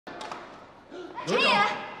陈野，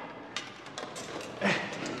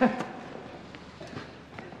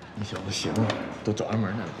你小子行啊，都找上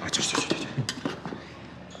门来了。啊，去。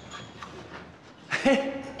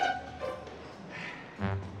嘿，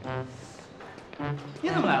你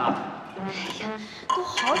怎么来了？哎呀，都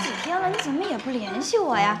好几天了，你怎么也不联系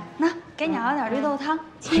我呀？那给你熬点绿豆汤，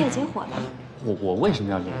清热解火的。我为什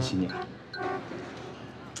么要联系你？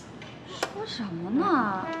说什么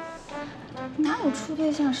呢？哪有处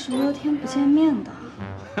对象10多天不见面的？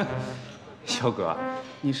肖哥，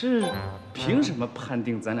你是凭什么判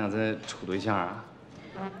定咱俩在处对象啊？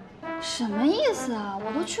什么意思啊？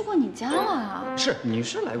我都去过你家了。是，你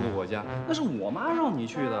是来过我家，那是我妈让你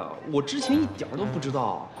去的，我之前一点都不知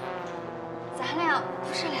道。咱俩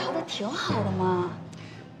不是聊得挺好的吗？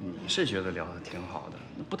你是觉得聊得挺好的，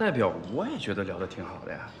那不代表我也觉得聊得挺好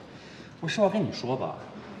的呀。我实话跟你说吧，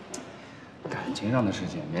感情上的事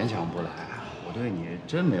情勉强不来，我对你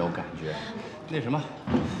真没有感觉。那什么，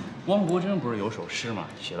汪国真不是有首诗吗？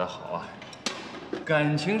写得好啊。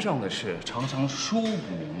感情上的事常常说不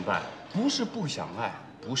明白，不是不想爱，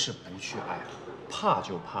不是不去爱，怕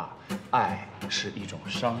就怕爱是一种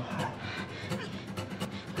伤害。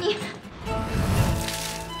你，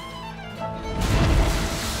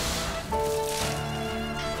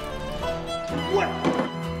我，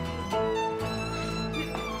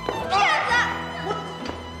骗子！我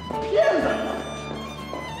骗子！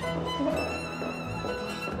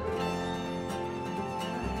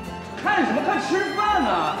看什么看？吃饭呢！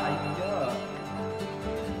哎呀，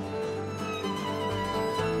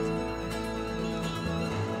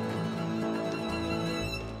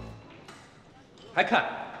还看？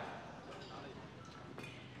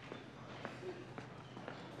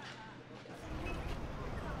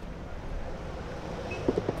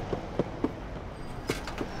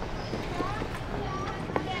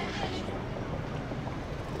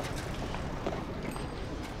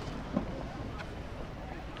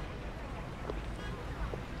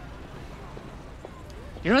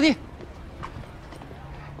李少弟，哎，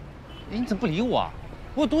你怎么不理我？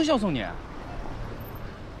我有东西要送你。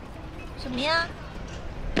什么呀？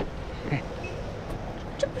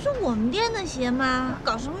这不是我们店的鞋吗？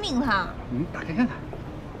搞什么名堂？你打开看看。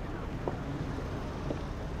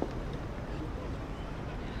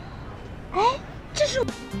哎，这是。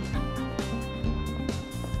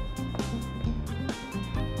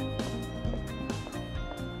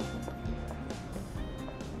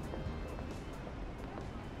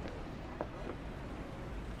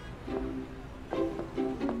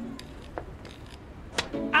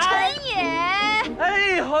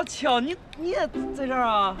哎，好巧，你也在这儿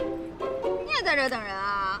啊？你也在这儿等人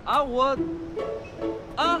啊？啊，我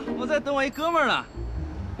在等我一哥们儿呢。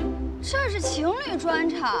这是情侣专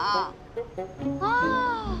场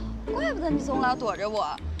啊，怪不得你总老躲着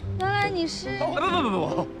我，原来你是……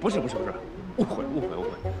不是，误会。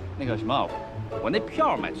那个什么，我那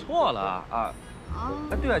票买错了啊。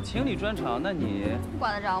哎，对啊，情侣专场，那你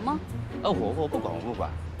管得着吗？我不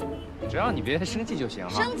管，只要你别生气就行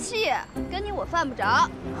哈。生气，跟你我犯不着。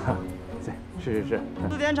是。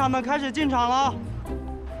四点场们开始进场了。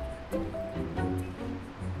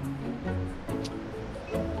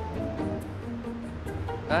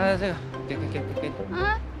哎，这个给你。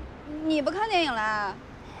啊，你不看电影啦？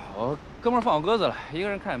我哥们儿放我鸽子了，一个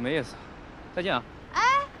人看也没意思。再见啊。哎。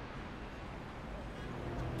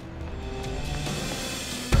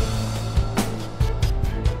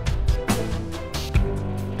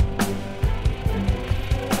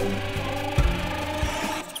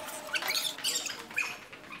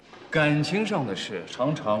感情上的事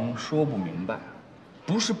常常说不明白，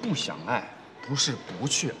不是不想爱，不是不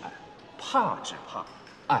去爱，怕只怕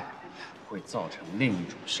爱会造成另一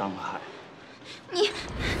种伤害。你，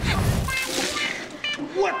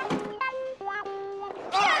我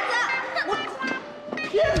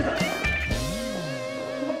骗子！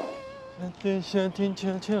对夏天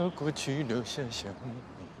悄悄过去，留下想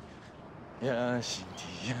你。呀西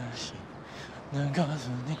的呀西，能告诉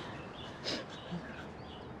你。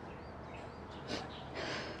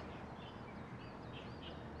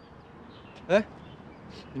哎，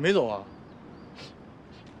你没走啊？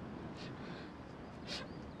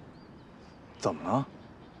怎么了？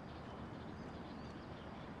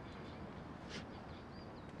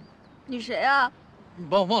你谁啊？你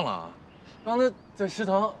把我忘了啊？刚才在食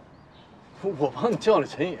堂，我帮你叫了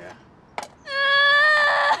陈野。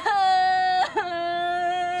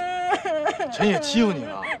陈野欺负你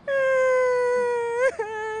了？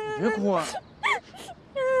你别哭啊！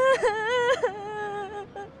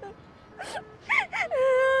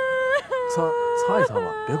擦一擦吧，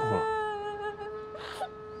别哭了。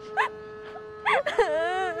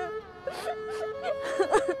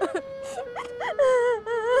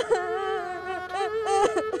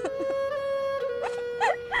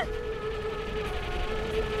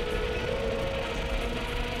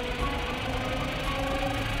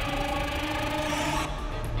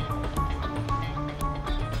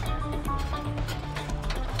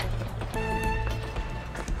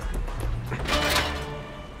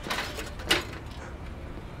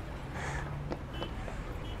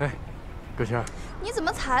葛谦，你怎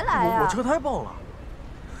么才来呀？我车胎爆了。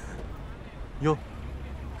哟，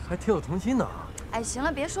还挺有童心的啊。哎，行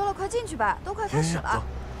了，别说了，快进去吧，都快开始了。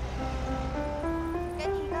给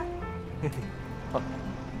你一个。嘿嘿，好。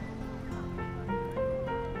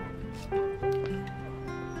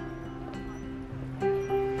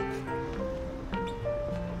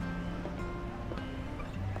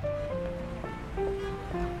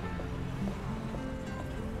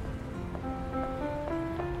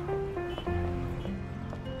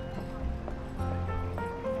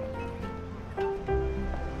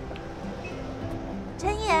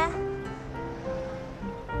陈野，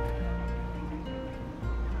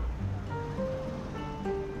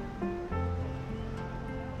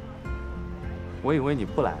我以为你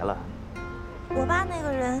不来了。我爸那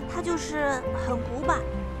个人他就是很古板。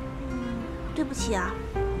对不起啊。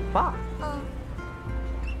你爸？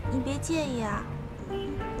你别介意啊，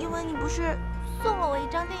因为你不是送了我一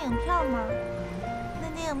张电影票吗？那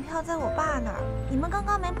电影票在我爸那儿，你们刚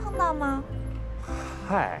刚没碰到吗？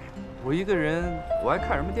嗨，我一个人，我还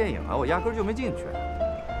看什么电影啊？我压根就没进去。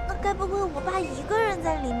那该不会我爸一个人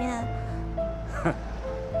在里面？哼，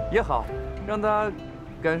也好，让他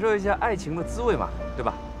感受一下爱情的滋味嘛，对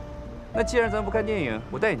吧？那既然咱不看电影，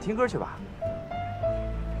我带你听歌去吧。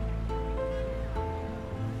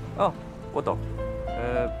哦，我懂，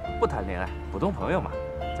不谈恋爱，普通朋友嘛，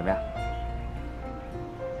怎么样？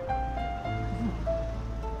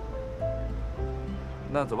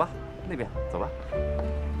那走吧，那边走吧。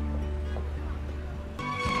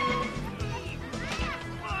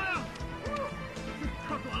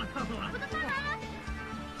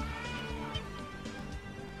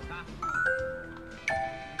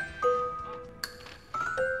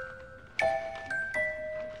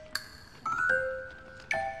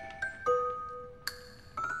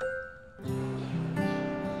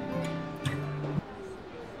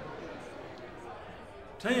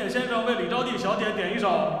陈野先生为李招娣小姐点一首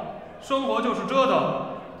《生活就是折腾》，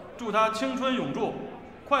祝她青春永驻，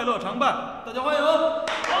快乐常伴。大家欢迎！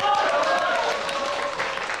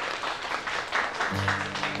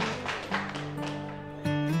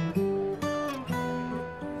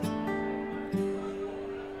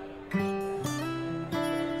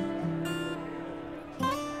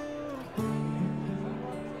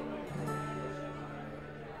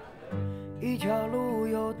一条路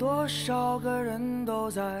有多少个人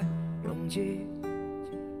都在拥挤，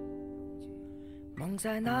梦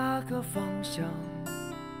在哪个方向，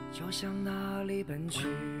就向哪里奔去。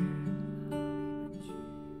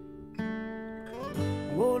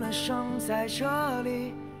无论生在这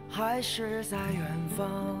里还是在远方，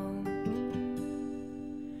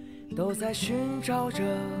都在寻找着，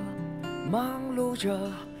忙碌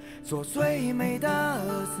着，做最美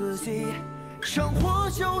的自己。生活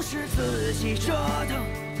就是自己折腾，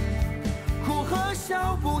哭和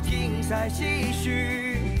笑不停在继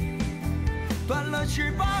续。断了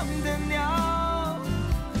翅膀的鸟，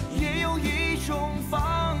也有一种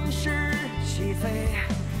方式起飞。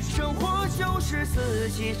生活就是自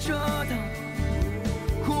己折腾，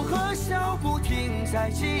哭和笑不停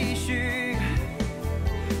在继续。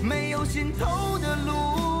没有尽头的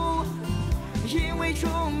路，因为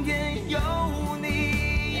终点有你。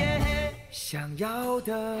想要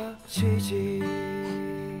的奇迹，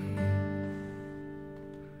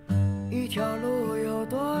一条路有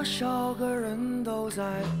多少个人都在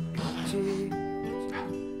拥挤，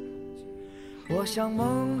我向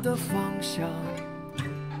梦的方向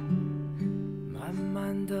慢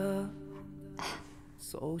慢的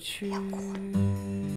走去。